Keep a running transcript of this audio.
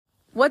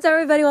What's up,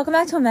 everybody? Welcome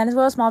back to Men's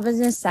World Small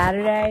Business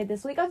Saturday.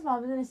 This week on Small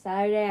Business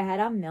Saturday, I had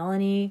on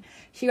Melanie.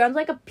 She runs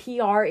like a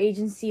PR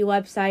agency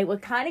website,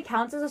 what kind of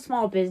counts as a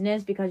small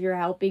business because you're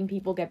helping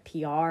people get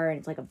PR and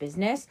it's like a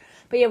business.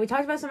 But yeah, we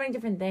talked about so many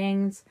different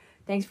things.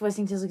 Thanks for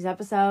listening to this week's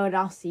episode.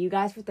 I'll see you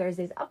guys for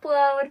Thursday's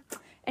upload.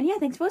 And yeah,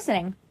 thanks for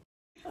listening.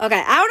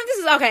 Okay, I don't know if this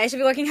is okay. I should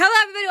be working. Hello,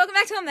 everybody. Welcome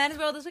back to A Men's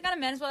World. This week on A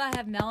Men's World, I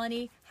have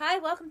Melanie. Hi,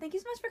 welcome. Thank you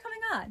so much for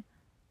coming on.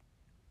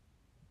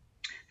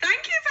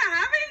 Thank you for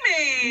having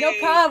me. No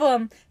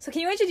problem. So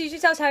can you introduce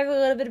yourself, tell me a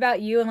little bit about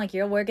you and like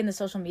your work in the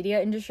social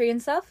media industry and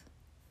stuff?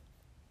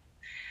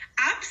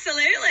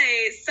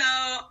 Absolutely. So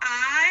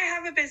I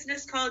have a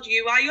business called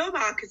You Are Your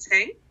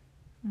Marketing.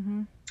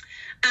 Mm-hmm.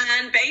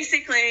 And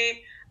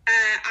basically,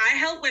 I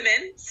help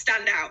women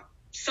stand out.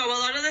 So a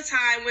lot of the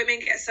time, women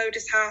get so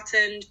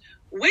disheartened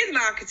with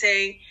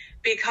marketing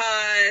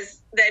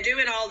because they're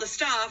doing all the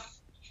stuff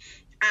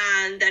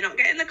and they're not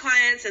getting the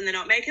clients and they're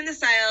not making the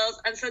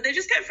sales. And so they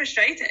just get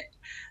frustrated.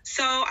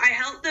 So I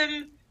help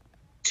them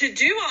to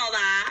do all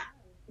that,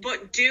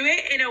 but do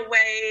it in a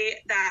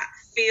way that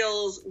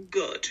feels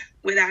good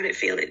without it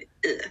feeling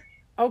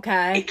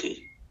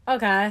icky.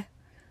 Okay.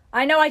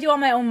 I know I do all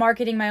my own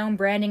marketing, my own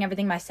branding,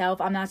 everything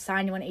myself. I'm not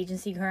signed to an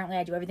agency currently.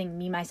 I do everything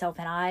me, myself,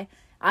 and I.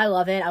 I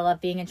love it. I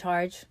love being in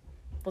charge.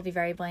 We'll be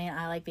very blatant.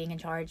 I like being in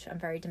charge. I'm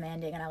very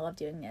demanding and I love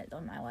doing it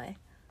on my way.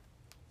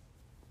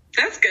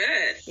 That's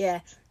good.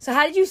 Yeah. So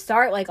how did you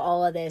start like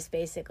all of this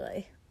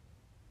basically?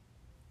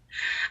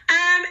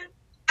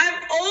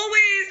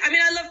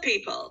 I love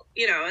people,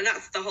 and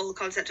that's the whole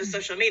concept of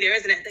social media,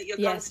 isn't it? That you're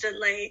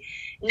constantly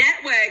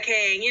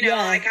networking,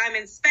 like I'm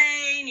in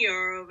Spain,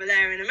 you're over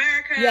there in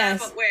America,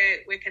 but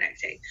we're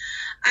connecting.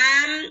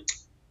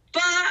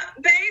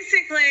 But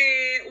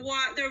basically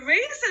the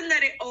reason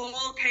that it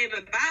all came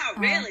about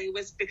really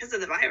was because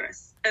of the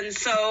virus. And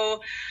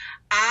so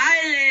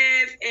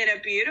I live in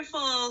a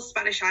beautiful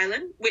Spanish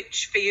island,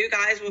 which for you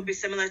guys will be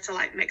similar to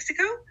like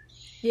Mexico.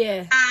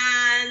 Yeah.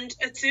 And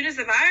as soon as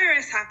the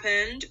virus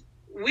happened,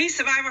 we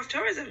survived off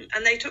tourism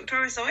and they took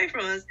tourists away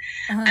from us.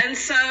 And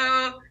so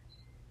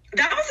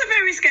that was a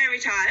very scary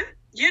time.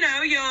 Your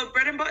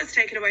bread and butter is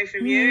taken away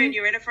from you and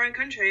you're in a foreign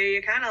country.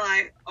 You're kind of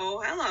like,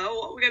 oh, hello,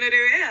 what are we going to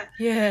do here?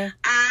 Yeah.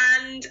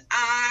 And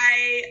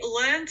I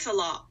learned a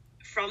lot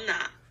from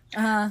that.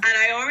 And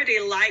I already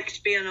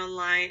liked being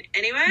online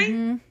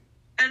anyway.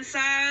 And so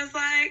I was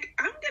like,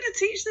 I'm going to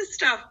teach this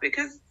stuff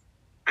because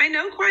I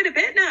know quite a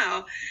bit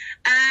now.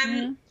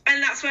 And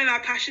that's where my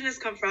passion has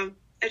come from.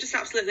 I just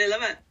absolutely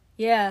love it.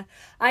 Yeah.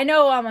 I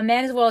know A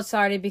Men's World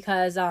started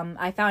because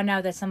I found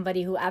out that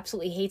somebody who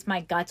absolutely hates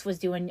my guts was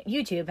doing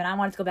YouTube and I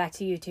wanted to go back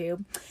to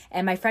YouTube.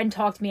 And my friend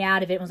talked me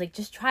out of it and was like,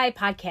 just try a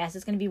podcast.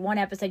 It's going to be one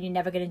episode. You're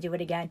never going to do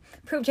it again.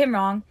 Proved him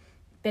wrong.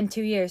 Been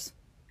 2 years.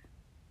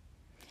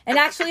 And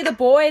actually, the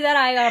boy that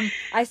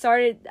I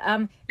started,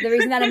 the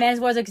reason that A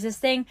Men's World is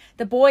existing,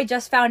 the boy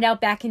just found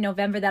out back in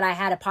November that I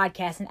had a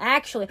podcast. And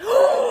actually,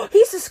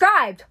 he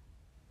subscribed.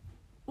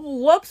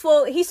 Whoops.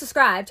 Well, he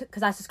subscribed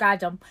because I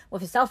subscribed him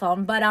with his cell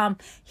phone. But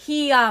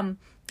he found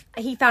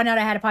out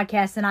I had a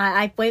podcast, and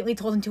I blatantly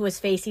told him to his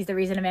face he's the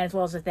reason A Men's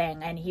World is a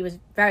thing, and he was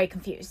very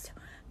confused.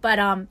 But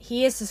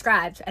he is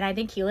subscribed, and I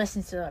think he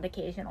listens to it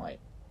occasionally.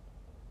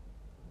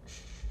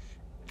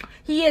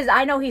 He is.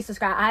 I know he's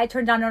subscribed. I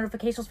turned on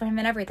notifications for him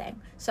and everything.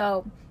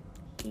 So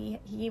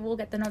he will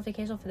get the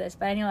notification for this.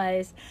 But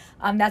anyways,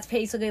 that's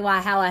basically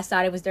how I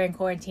started was during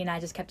quarantine. I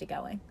just kept it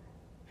going.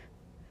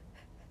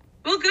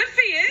 Well, good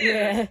for you.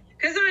 Yeah.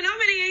 Because there are not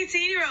many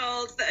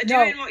 18-year-olds that are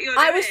doing what you're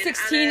doing. I was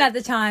 16 at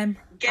the time.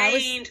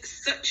 Gained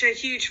such a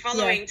huge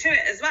following to it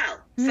as well.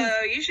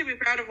 So you should be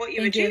proud of what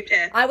you achieved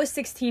here. I was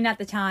 16 at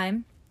the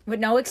time with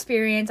no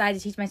experience. I had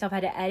to teach myself how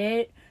to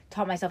edit,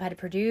 taught myself how to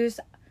produce.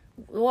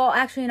 Well,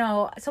 actually,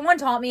 no. Someone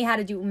taught me how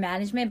to do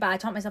management, but I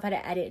taught myself how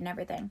to edit and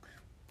everything.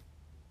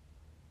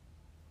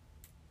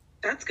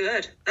 That's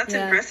good. That's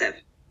impressive.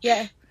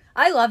 Yeah.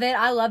 I love it.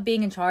 I love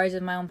being in charge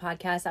of my own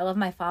podcast. I love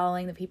my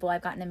following, the people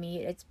I've gotten to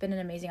meet. It's been an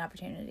amazing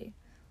opportunity.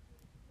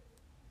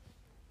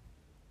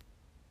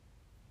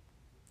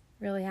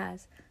 It really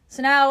has.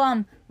 So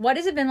now, what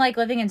has it been like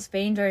living in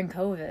Spain during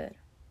COVID?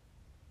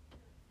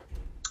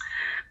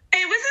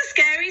 It was a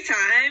scary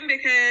time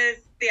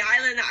because the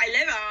island that I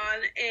live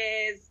on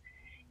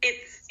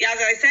it's, as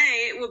I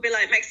say, it would be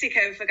like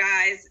Mexico for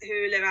guys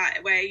who live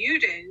out where you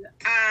do.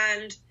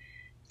 And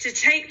to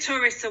take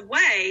tourists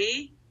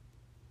away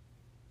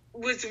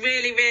was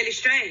really, really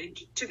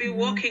strange. To be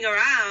walking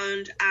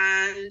around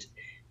and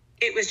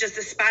it was just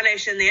the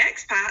Spanish and the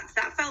expats,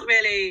 that felt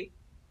really,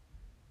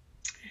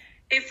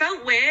 it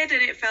felt weird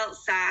and it felt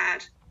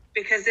sad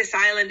because this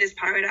island is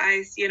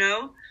paradise,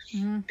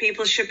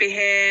 People should be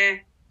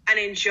here and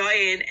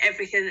enjoying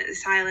everything that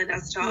this island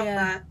has to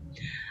offer.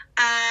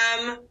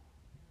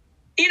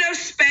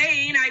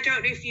 Spain, I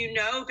don't know if you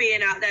know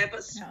being out there,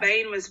 but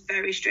Spain was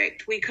very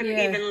strict. We couldn't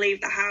even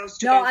leave the house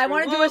to go I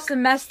want to do a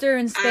semester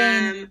in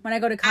Spain when I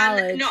go to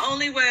college. And not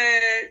only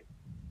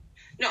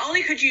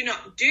could you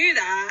not do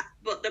that,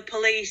 but the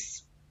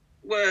police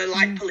were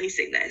like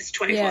policing this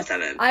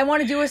 24/7. I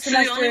want to do a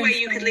semester. So the only way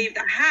you could leave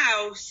the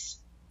house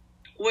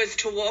was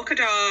to walk a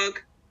dog,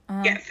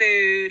 get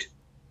food,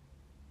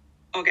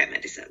 or get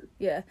medicine.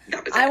 Yeah.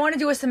 That was I want to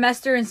do a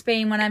semester in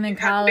Spain when I'm in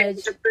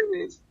college.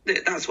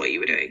 That's what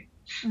you were doing.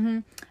 Mm-hmm.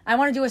 I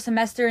want to do a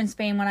semester in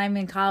Spain when I'm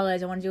in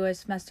college. I want to do a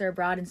semester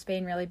abroad in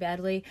Spain really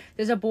badly.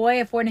 There's a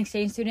boy, a foreign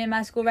exchange student in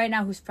my school right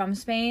now who's from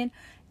Spain,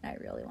 and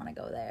I really want to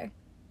go there.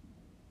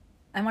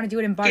 I want to do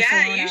it in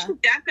Barcelona. Yeah, you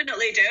should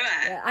definitely do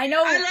it. Yeah, I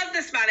know. I love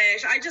the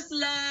Spanish. I just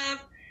love,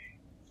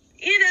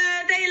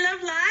 they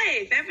love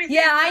life. Everything.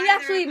 Yeah, I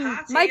actually,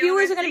 my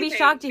viewers are going to be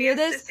shocked to hear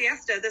this.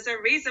 Siesta. There's a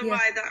reason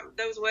why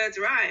those words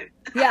rhyme.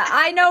 Yeah,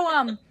 I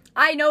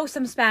know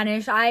some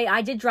Spanish.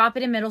 I did drop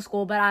it in middle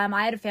school, but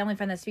I had a family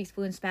friend that speaks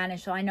fluent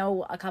Spanish, so I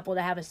know a couple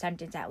that have a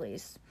sentence at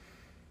least.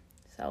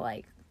 So,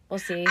 we'll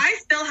see. I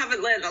still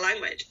haven't learned the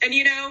language. And,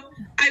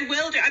 I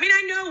will do. I mean,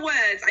 I know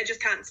words. I just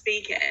can't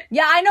speak it.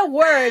 Yeah, I know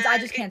words. I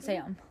just can't say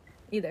them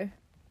either.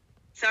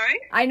 Sorry?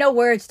 I know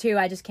words, too.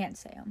 I just can't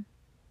say them.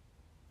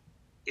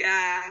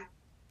 Yeah.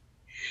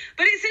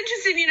 But it's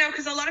interesting,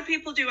 because a lot of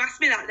people do ask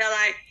me that. They're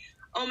like,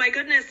 oh, my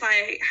goodness,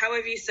 how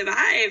have you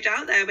survived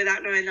out there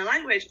without knowing the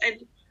language?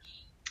 And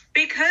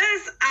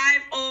because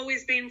I've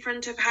always been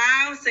front of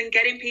house and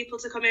getting people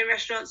to come in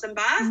restaurants and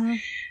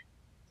bars,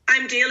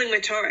 I'm dealing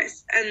with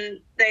tourists and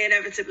they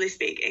inevitably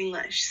speak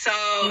English. So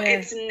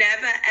it's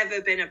never,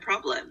 ever been a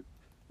problem.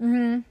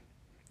 Mm-hmm.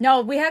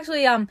 No, we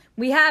actually,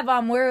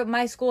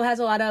 my school has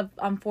a lot of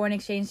foreign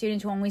exchange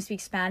students who only speak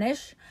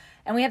Spanish.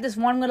 And we have this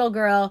one little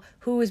girl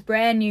who is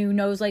brand new,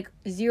 knows,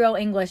 zero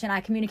English, and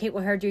I communicate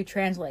with her through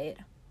Translate.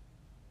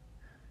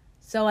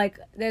 So,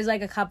 there's,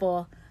 a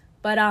couple.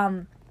 But,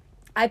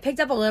 I picked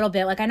up a little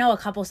bit. I know a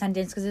couple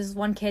sentences because there's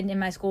one kid in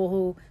my school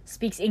who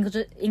speaks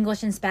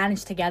English and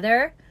Spanish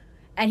together.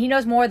 And he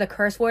knows more of the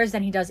curse words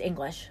than he does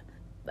English.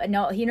 But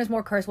no, he knows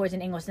more curse words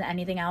in English than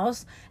anything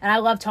else. And I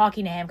love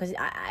talking to him because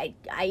I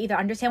either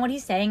understand what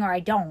he's saying or I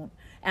don't.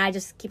 And I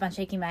just keep on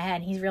shaking my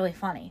head. He's really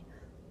funny.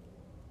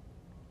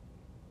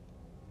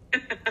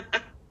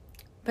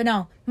 But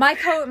no, my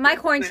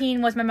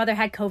quarantine was my mother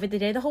had COVID the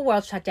day the whole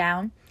world shut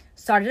down.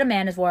 Started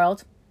Amanda's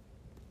World.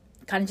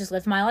 Kind of just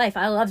lived my life.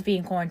 I loved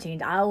being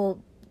quarantined.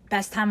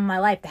 Best time of my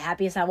life. The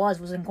happiest I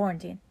was in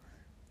quarantine.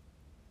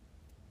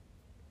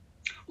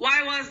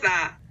 Why was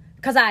that?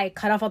 Because I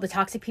cut off all the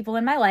toxic people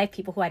in my life,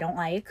 people who I don't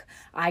like.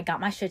 I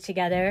got my shit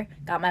together,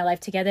 got my life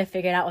together,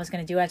 figured out what I was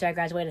going to do after I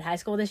graduated high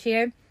school this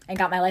year, and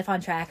got my life on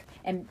track.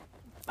 And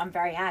I'm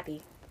very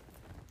happy.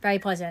 Very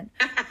pleasant.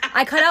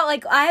 I cut out,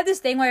 I have this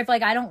thing where if,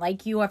 I don't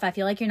like you or if I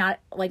feel like you're not,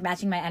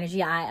 matching my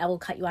energy, I will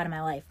cut you out of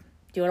my life.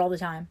 Do it all the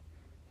time.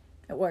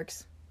 It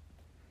works.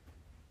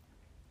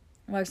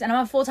 It works. And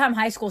I'm a full-time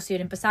high school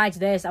student. Besides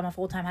this, I'm a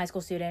full-time high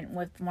school student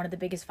with one of the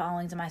biggest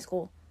followings in my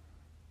school.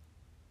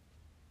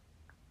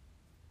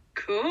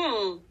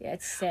 Cool. Yeah,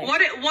 it's sick. What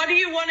do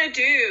you want to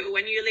do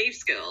when you leave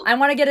school? I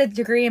want to get a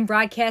degree in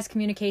broadcast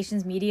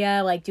communications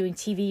media, doing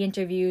TV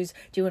interviews,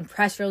 doing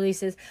press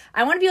releases.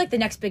 I want to be the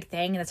next big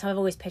thing. And that's how I've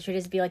always pictured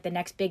it, to be the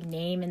next big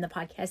name in the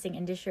podcasting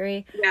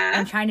industry. Yeah.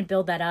 I'm trying to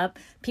build that up.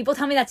 People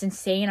tell me that's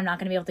insane. I'm not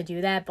going to be able to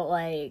do that, but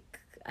I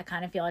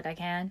kind of feel like I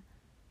can.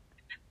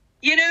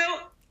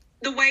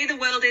 The way the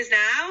world is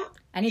now,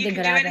 anything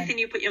you can do anything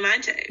you put your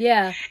mind to.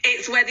 Yeah.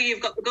 It's whether you've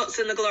got the guts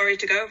and the glory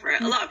to go for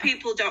it. A lot of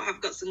people don't have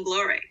guts and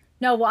glory.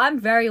 No, well, I'm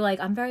very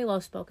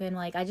low-spoken.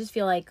 I just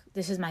feel like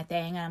this is my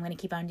thing, and I'm going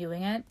to keep on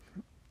doing it.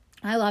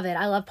 I love it.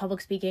 I love public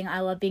speaking.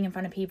 I love being in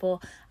front of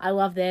people. I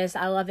love this.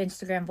 I love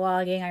Instagram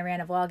vlogging. I ran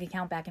a vlog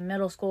account back in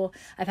middle school.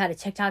 I've had a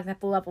TikTok that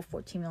blew up with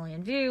 14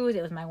 million views.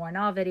 It was my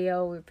Warnaw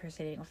video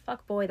impersonating a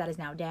fuckboy. That is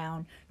now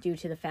down due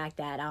to the fact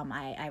that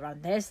I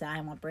run this, and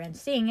I want brands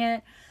seeing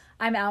it.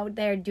 I'm out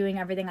there doing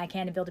everything I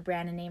can to build a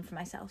brand and name for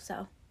myself,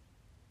 so.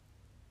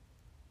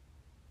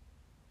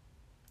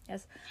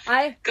 Yes.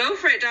 Go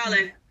for it,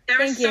 darling.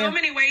 There are so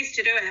many ways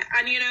to do it.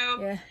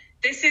 And,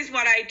 this is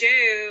what I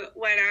do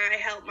when I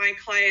help my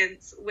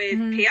clients with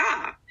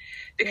PR.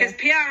 Because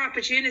PR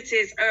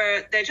opportunities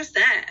they're just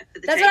there for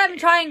the That's taking. what I'm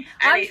trying.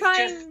 I'm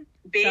trying. Just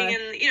being in,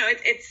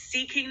 it's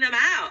seeking them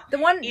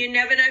out. You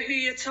never know who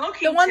you're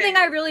talking to. The one thing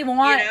I really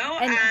want.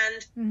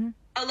 And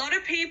a lot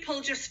of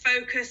people just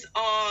focus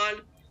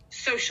on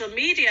social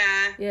media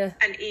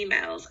and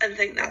emails and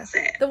think that's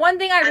it. The one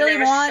thing I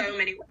really want, so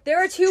many ways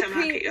there are two to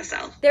market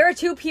yourself. There are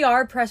two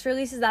PR press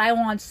releases that I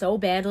want so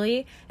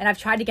badly, and I've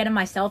tried to get them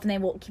myself, and they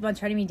will keep on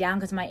turning me down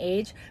because of my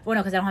age. Well,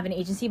 no, because I don't have an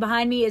agency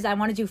behind me. Is I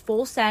want to do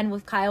Full Send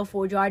with Kyle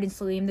Forgeard and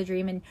Salim the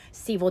Dream, and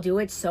Steve will do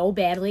it so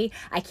badly.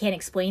 I can't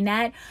explain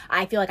that.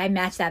 I feel like I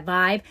match that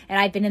vibe, and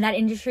I've been in that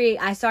industry.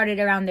 I started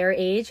around their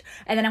age,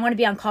 and then I want to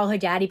be on Call Her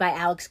Daddy by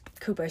Alex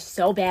Cooper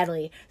so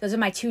badly. Those are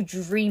my two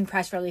dream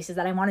press releases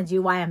that I want to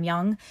do while I'm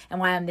young and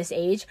why I'm this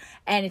age,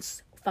 and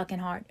it's fucking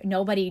hard.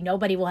 Nobody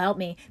will help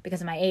me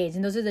because of my age,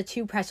 and those are the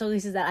two press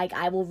releases that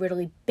I will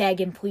literally beg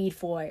and plead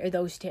for, are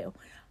those two.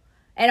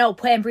 And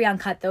Plan Bri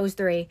Uncut, those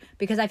three,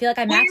 because I feel like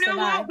I match the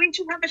vibe. What? We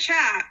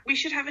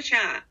should have a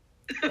chat.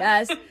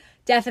 Yes,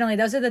 definitely.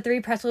 Those are the three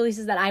press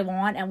releases that I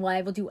want, and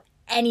I will do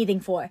anything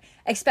for,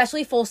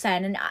 especially Full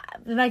Send. And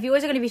my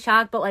viewers are going to be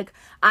shocked, but like,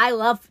 I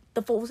love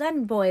the Full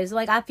Send boys.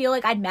 Like, I feel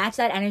like I'd match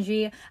that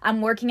energy.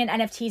 I'm working in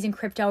NFTs and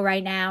crypto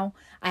right now.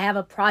 I have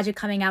a project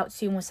coming out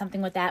soon with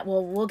something with that.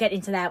 We'll get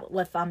into that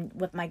with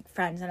my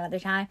friends another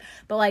time.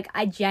 But like,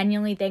 I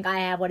genuinely think I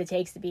have what it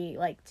takes to be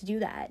like, to do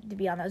that, to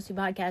be on those two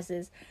podcasts.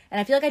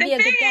 And I feel like I'd be a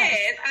good guest.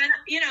 And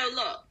you know,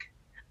 look,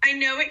 I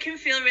know it can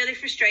feel really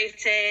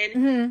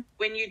frustrating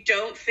when you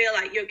don't feel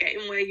like you're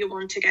getting where you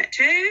want to get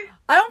to.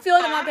 I don't feel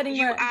like I'm not getting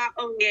where... You are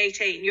only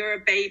 18. You're a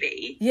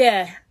baby.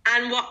 Yeah.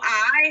 And what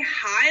I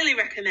highly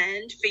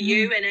recommend for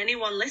you and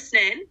anyone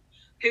listening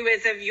who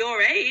is of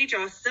your age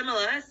or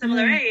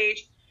similar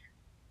age,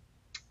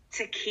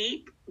 to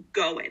keep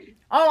going.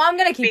 Oh, I'm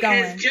going to keep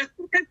going. Because just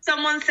because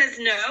someone says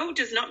no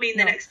does not mean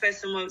the next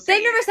person won't say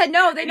They never said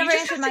no. They and never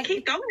answered my...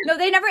 keep going. No,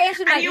 they never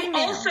answered my email. And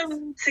you also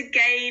need to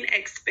gain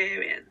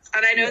experience.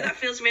 And I know that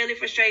feels really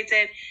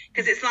frustrating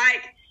because it's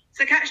like, it's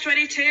a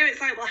catch-22.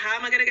 It's like, well, how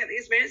am I going to get the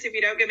experience if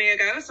you don't give me a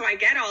go? So I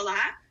get all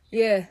that.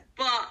 Yeah.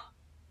 But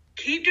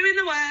keep doing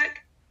the work,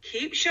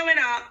 keep showing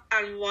up,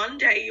 and one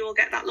day you will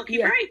get that lucky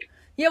break.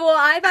 Yeah, well,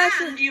 I've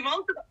actually... And you've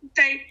also got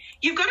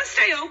to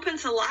stay open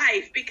to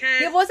life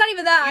because well, it's not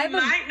even that. You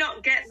might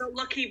not get the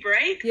lucky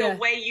break the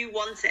way you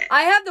want it.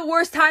 I have the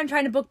worst time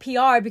trying to book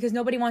PR because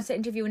nobody wants to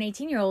interview an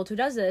 18-year-old who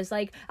does this.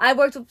 Like, I've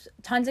worked with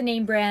tons of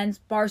name brands,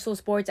 Barstool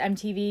Sports,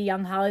 MTV,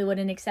 Young Hollywood,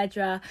 and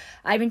etc.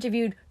 I've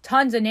interviewed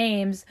tons of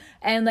names,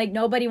 and, like,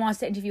 nobody wants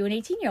to interview an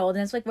 18-year-old.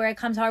 And it's, like, where it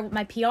comes hard with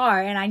my PR,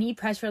 and I need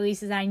press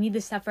releases, and I need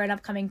this stuff for an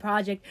upcoming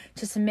project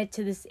to submit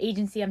to this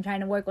agency I'm trying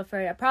to work with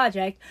for a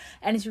project.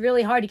 And it's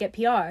really hard to get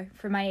PR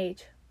for my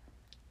age.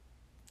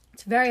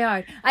 It's very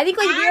hard. I think,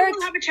 like, I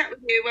will have a chat with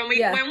you when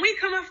we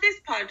come off this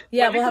pod.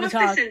 Yeah, when we we'll come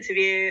have off this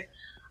interview,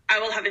 I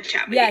will have a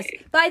chat with you.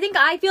 But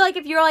I feel like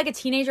if you're, like, a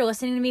teenager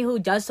listening to me who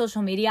does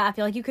social media, I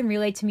feel like you can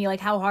relate to me, like,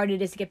 how hard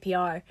it is to get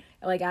PR,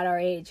 like, at our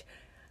age.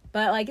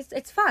 But, like,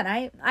 it's fun.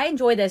 I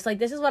enjoy this. Like,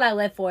 this is what I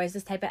live for, is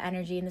this type of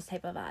energy and this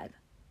type of vibe.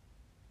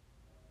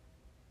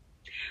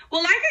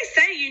 Well, like I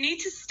say, you need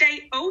to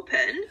stay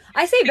open.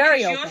 I say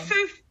very open.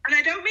 And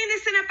I don't mean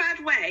this in a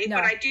bad way,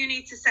 but I do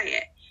need to say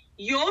it.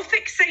 You're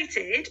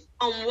fixated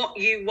on what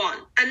you want.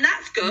 And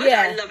that's good.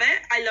 Yeah. I love it.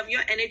 I love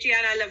your energy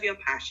and I love your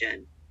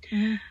passion.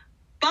 Mm-hmm.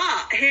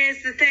 But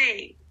here's the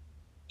thing.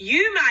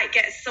 You might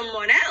get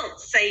someone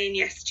else saying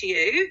yes to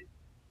you.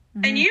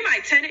 Mm-hmm. And you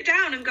might turn it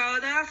down and go,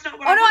 that's not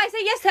what I want. I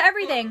say yes to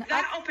everything. But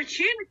that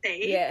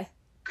opportunity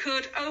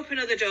could open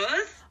other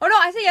doors. Oh, no,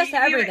 I say yes to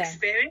everything.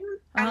 Experience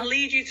and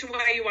lead you to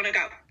where you want to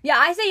go. Yeah,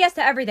 I say yes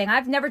to everything.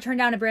 I've never turned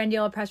down a brand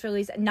deal, a press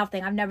release,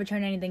 nothing. I've never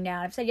turned anything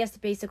down. I've said yes to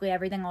basically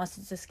everything unless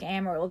it's a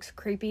scam or it looks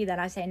creepy, then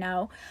I say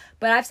no.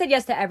 But I've said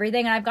yes to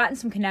everything, and I've gotten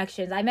some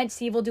connections. I met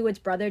Steve Wildewood's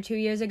brother 2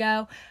 years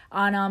ago.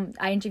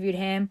 I interviewed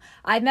him.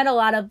 I've met a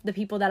lot of the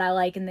people that I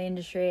like in the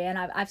industry, and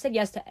I've said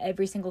yes to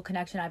every single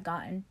connection I've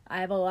gotten.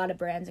 I have a lot of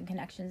brands and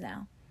connections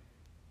now.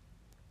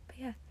 But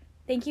yeah.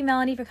 Thank you,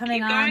 Melanie, for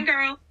coming on. Keep going,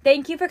 girl.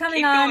 Thank you for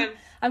coming on. Going.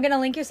 I'm going to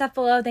link your stuff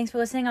below. Thanks for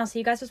listening. I'll see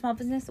you guys for Small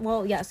Business.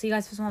 Well, yeah, see you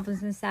guys for Small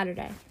Business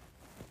Saturday.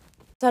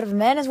 Out of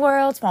Amanda's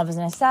World, Small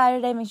Business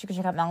Saturday. Make sure you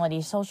check out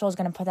Melody's socials.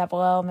 Going to put that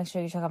below. Make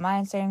sure you check out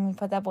my Instagram.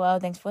 Put that below.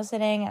 Thanks for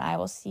listening, and I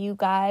will see you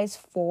guys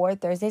for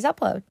Thursday's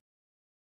upload.